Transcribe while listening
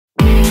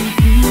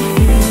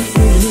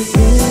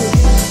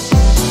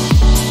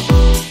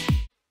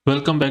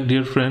Welcome back,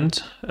 dear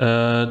friends.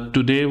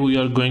 Today we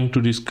are going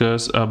to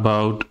discuss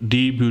about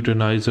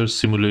debutanizer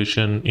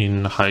simulation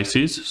in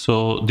HYSYS.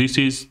 So this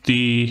is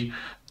the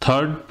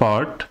third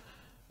part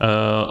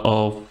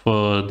of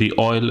the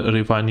oil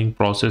refining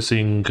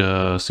processing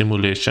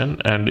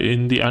simulation, and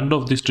in the end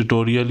of this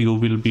tutorial you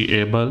will be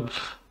able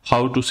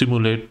how to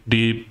simulate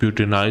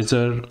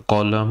debutanizer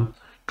column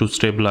to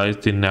stabilize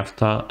the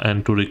naphtha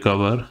and to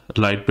recover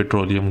light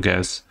petroleum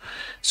gas.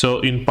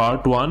 So in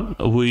part 1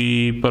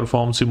 we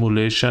perform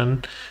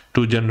simulation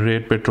to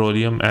generate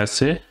petroleum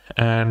assay,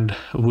 and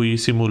we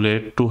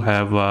simulate to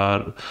have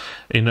our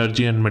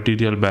energy and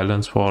material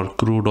balance for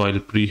crude oil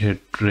preheat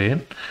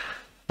train.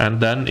 And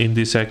then in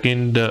the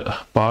second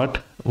part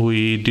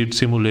we did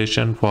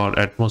simulation for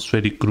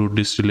atmospheric crude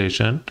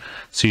distillation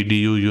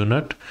CDU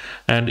unit.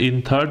 And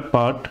in third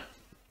part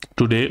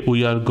today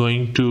we are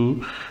going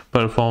to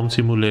perform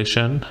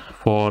simulation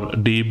for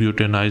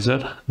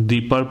debutanizer.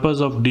 The purpose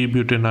of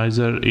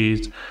debutanizer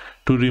is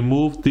to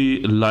remove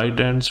the light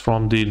ends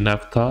from the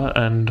naphtha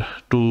and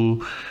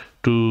to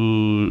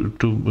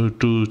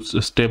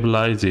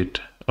stabilize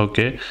it.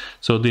 Okay,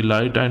 so the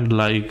light end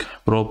like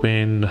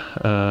propane,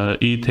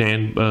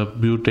 ethane,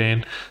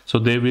 butane, so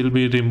they will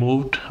be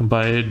removed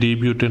by a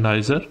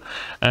debutanizer,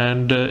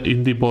 and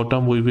in the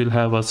bottom we will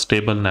have a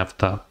stable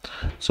naphtha.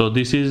 So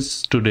this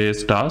is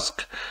today's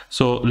task.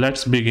 So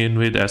let's begin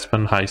with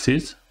Aspen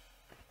HYSYS.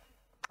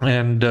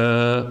 And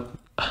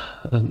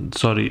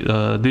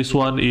this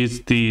one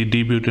is the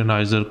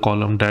debutanizer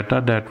column data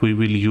that we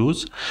will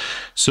use.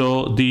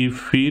 So the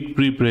feed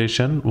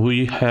preparation,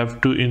 we have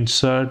to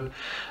insert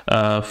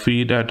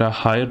feed at a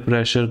higher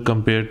pressure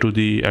compared to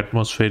the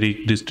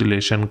atmospheric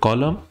distillation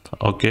column.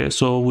 Okay,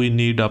 so we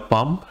need a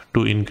pump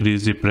to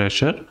increase the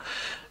pressure,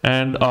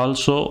 and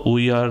also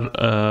we are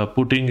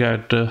putting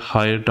at a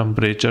higher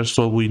temperature,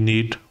 so we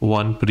need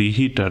one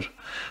preheater.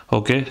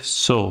 Okay,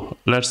 so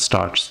let's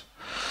start.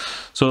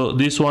 So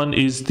this one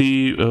is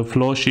the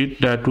flow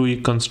sheet that we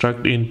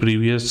construct in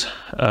previous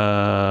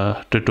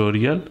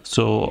tutorial.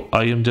 So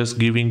I am just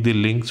giving the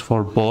links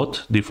for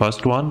both the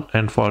first one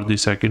and for the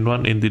second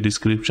one in the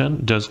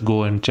description. Just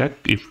go and check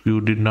if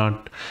you did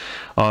not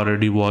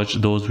already watch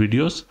those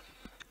videos.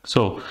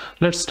 So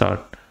let's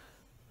start.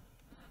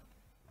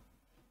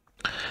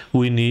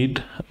 We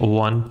need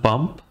one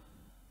pump,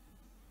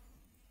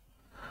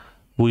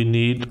 we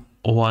need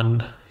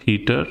one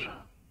heater,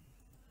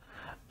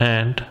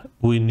 and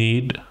we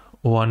need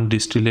one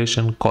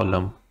distillation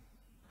column.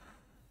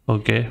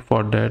 Okay,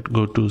 for that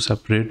go to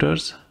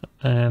separators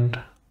and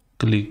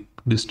click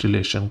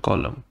distillation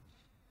column.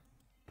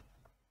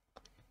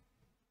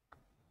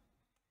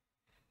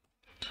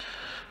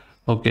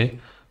 Okay,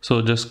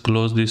 so just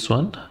close this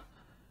one,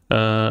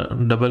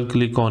 double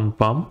click on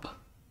pump.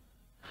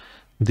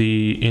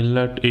 The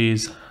inlet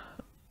is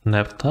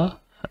naphtha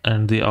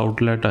and the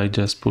outlet I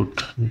just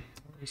put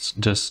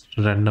just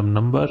random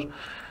number.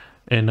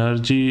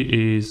 Energy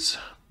is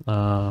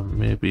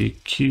maybe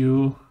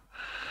Q,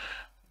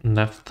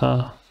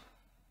 naphtha.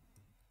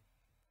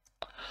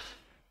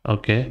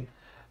 Okay,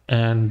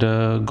 and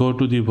go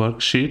to the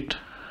worksheet,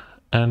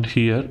 and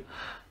here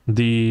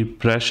the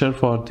pressure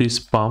for this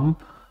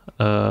pump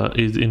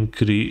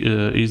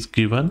is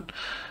given.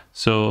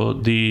 So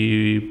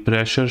the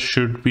pressure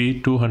should be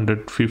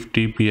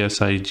 250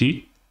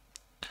 psig.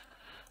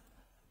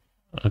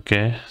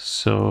 Okay,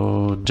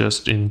 so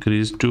just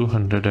increase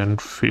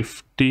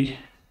 250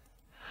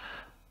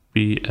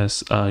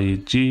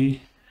 psig.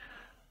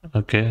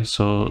 Okay,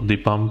 so the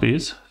pump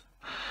is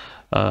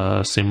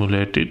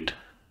simulated.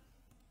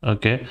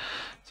 Okay,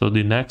 so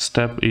the next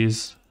step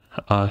is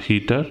a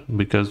heater,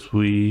 because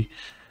we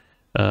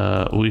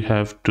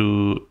have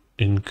to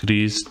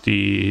increase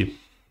the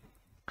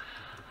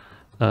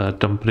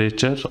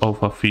temperature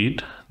of a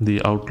feed.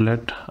 The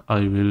outlet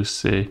I will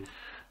say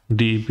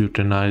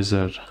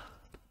debutanizer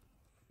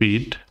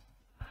feed.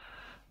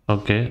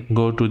 Okay,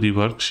 go to the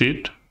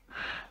worksheet,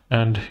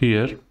 and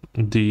here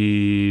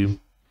the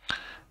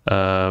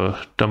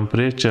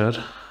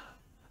temperature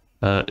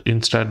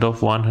instead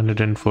of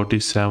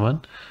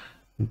 147,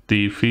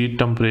 the feed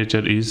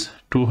temperature is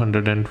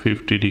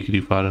 250 degree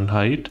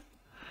Fahrenheit.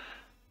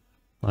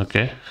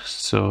 Okay,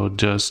 so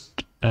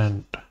just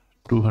and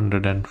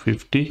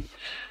 250,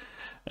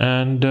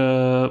 and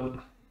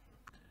go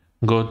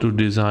to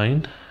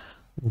design,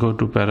 go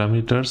to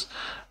parameters,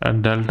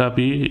 and delta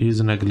P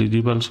is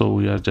negligible, so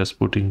we are just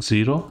putting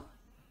 0.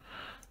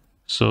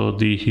 So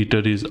the heater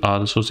is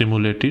also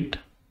simulated.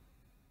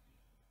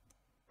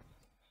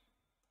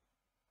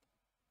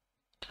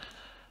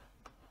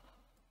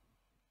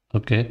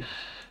 Okay,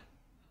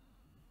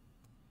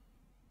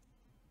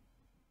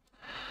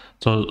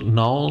 so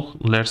now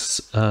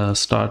let's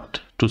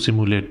start to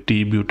simulate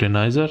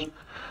debutanizer.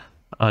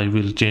 I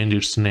will change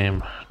its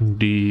name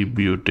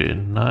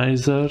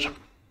debutanizer.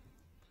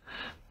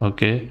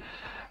 Okay,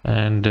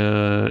 and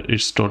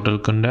its total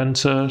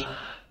condenser,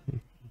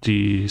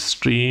 the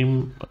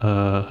stream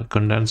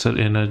condenser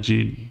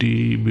energy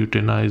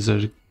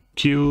debutanizer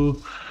Q,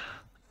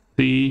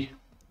 C,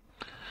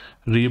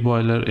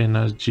 reboiler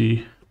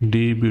energy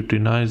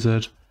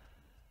debutanizer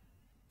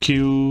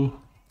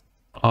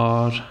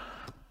QR.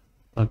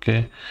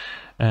 Okay,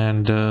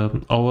 and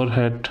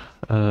overhead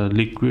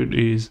liquid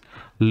is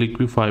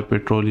liquefied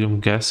petroleum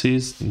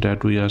gases,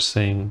 that we are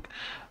saying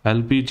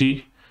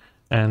LPG,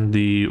 and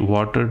the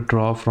water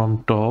draw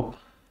from top,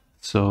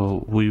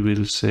 so we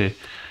will say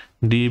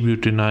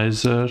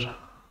debutanizer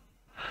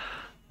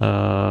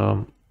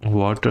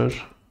water,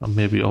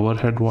 maybe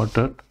overhead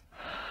water.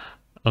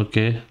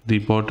 Okay, the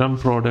bottom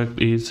product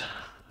is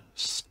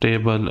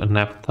stable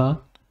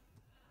naphtha.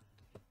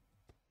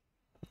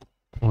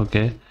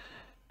 Okay,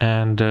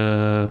 and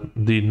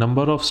the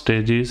number of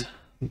stages,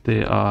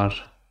 they are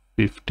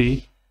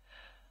 50.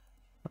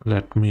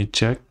 Let me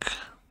check.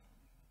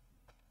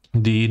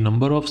 The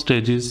number of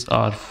stages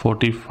are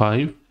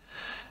 45.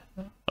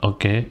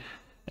 Okay,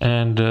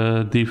 and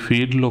the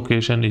feed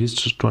location is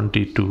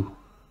 22.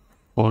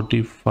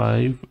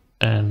 45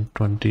 and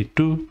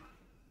 22.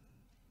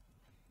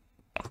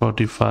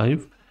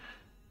 45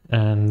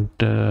 and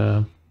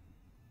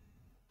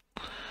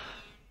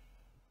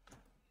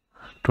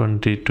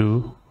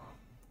 22.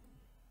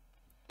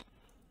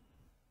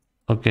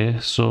 Okay,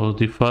 so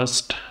the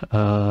first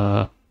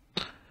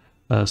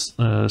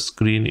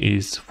screen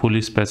is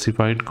fully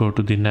specified. Go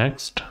to the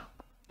next,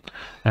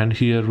 and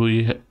here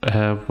we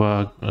have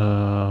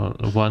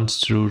once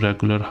through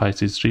regular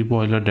HYSYS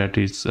reboiler, that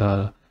is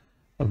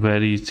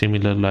very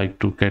similar like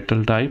to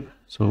kettle type,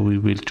 so we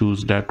will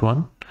choose that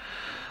one.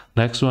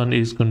 Next one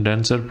is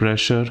condenser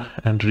pressure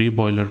and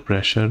reboiler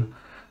pressure,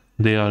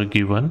 they are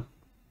given.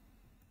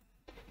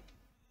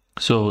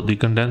 So the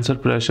condenser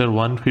pressure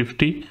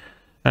 150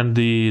 and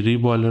the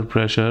reboiler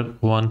pressure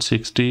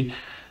 160,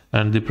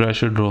 and the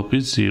pressure drop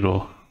is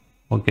 0.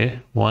 Okay,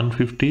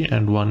 150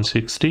 and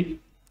 160.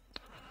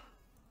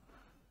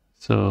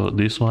 So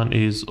this one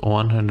is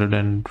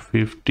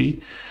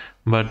 150,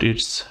 but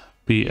it's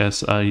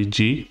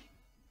PSIG,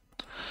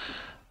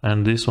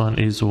 and this one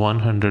is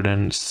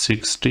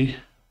 160,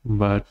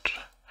 but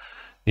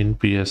in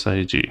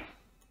PSIG.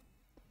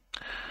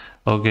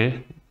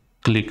 Okay,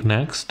 click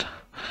next.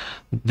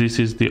 This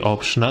is the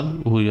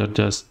optional, we are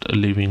just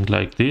leaving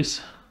like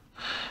this.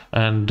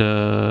 And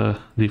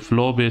the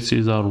flow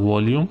basis or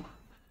volume,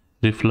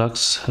 the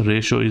flux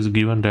ratio is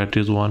given, that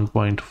is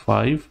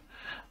 1.5,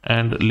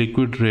 and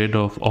liquid rate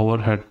of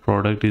overhead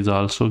product is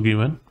also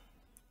given,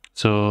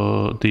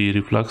 so the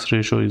reflux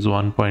ratio is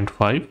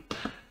 1.5.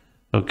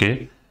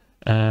 Okay,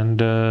 and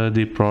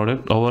the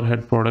product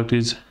overhead product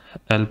is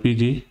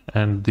LPG,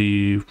 and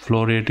the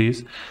flow rate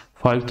is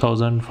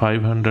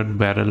 5,500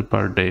 barrel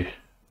per day.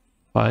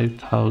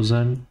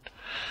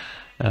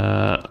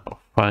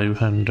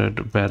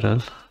 5,500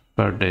 barrel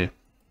per day.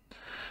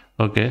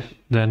 Okay,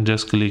 then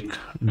just click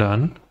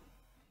done.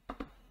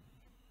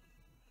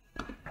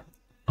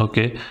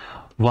 Okay,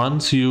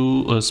 once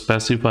you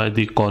specify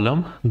the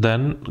column,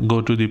 then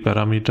go to the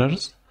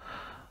parameters.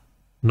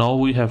 Now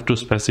we have to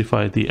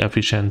specify the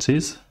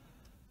efficiencies.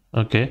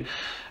 Okay,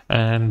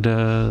 and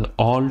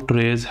all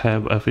trays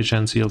have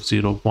efficiency of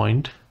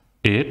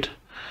 0.8,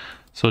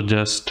 so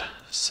just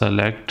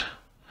select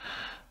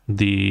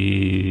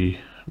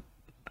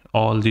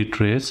all the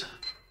trays.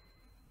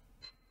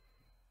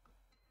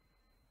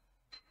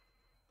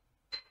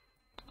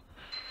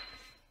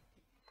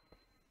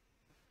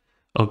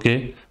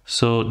 Okay,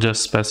 so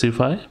just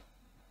specify.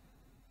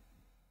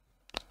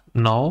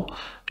 Now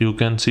you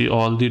can see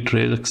all the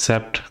trays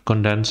except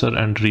condenser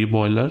and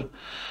reboiler,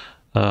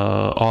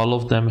 all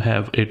of them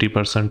have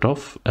 80%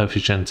 of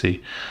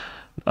efficiency.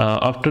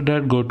 After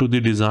that, go to the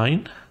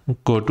design,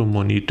 go to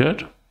monitor,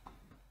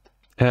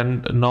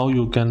 and now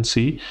you can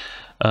see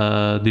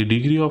the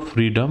degree of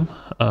freedom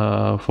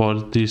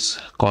for this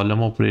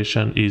column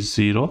operation is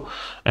 0,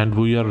 and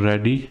we are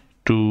ready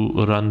to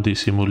run the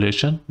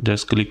simulation.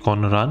 Just click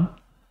on run,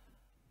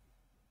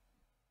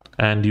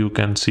 and you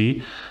can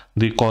see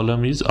the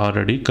column is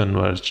already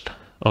converged.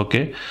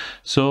 Okay,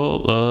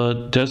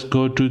 so just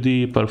go to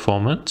the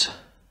performance,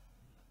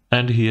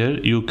 and here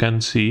you can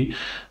see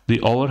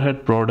the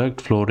overhead product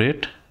flow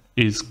rate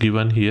is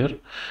given here,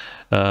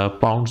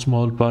 pounds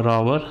mole per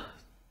hour.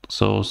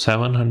 So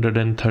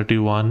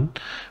 731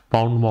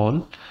 pound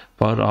mole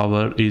per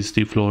hour is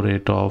the flow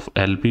rate of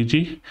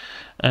LPG,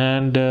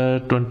 and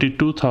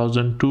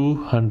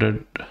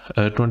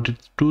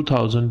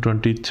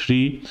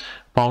 22,23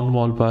 pound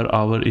mole per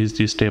hour is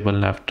the stable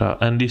naphtha.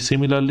 And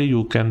similarly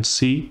you can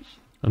see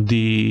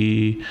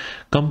the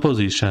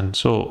composition.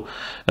 So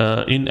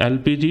in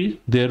LPG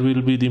there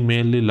will be the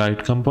mainly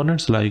light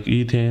components like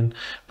ethane,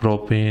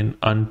 propane,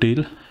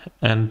 until,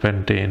 and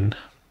pentane,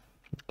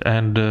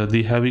 and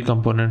the heavy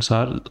components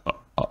are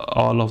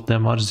all of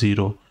them are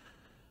 0.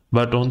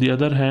 But on the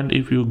other hand,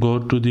 if you go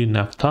to the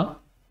naphtha,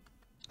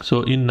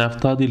 so in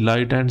naphtha the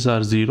light ends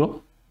are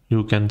 0,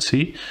 you can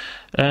see,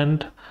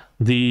 and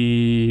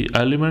the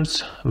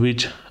elements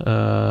which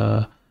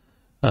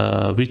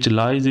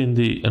lies in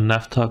the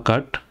naphtha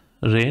cut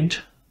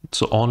range,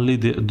 so only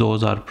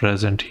those are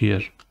present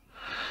here.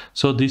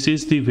 So this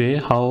is the way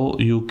how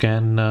you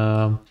can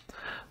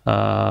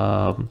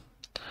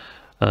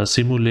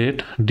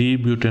simulate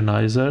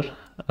debutanizer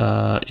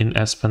in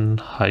Aspen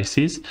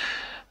HYSYS.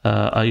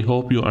 I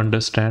hope you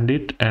understand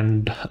it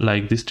and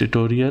like this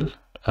tutorial.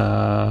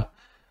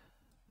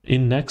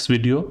 In next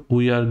video,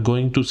 we are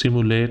going to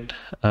simulate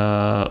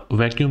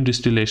vacuum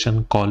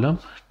distillation column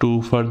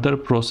to further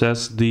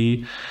process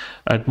the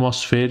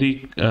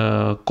atmospheric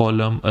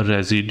column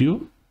residue.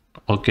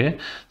 Okay,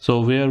 so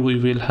where we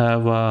will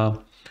have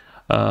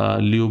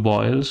lube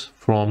oils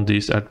from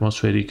this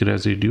atmospheric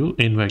residue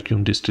in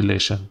vacuum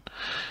distillation.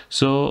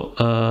 So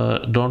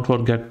don't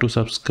forget to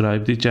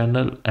subscribe the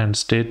channel and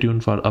stay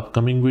tuned for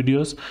upcoming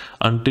videos.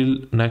 Until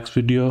next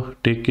video,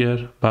 take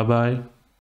care. Bye bye.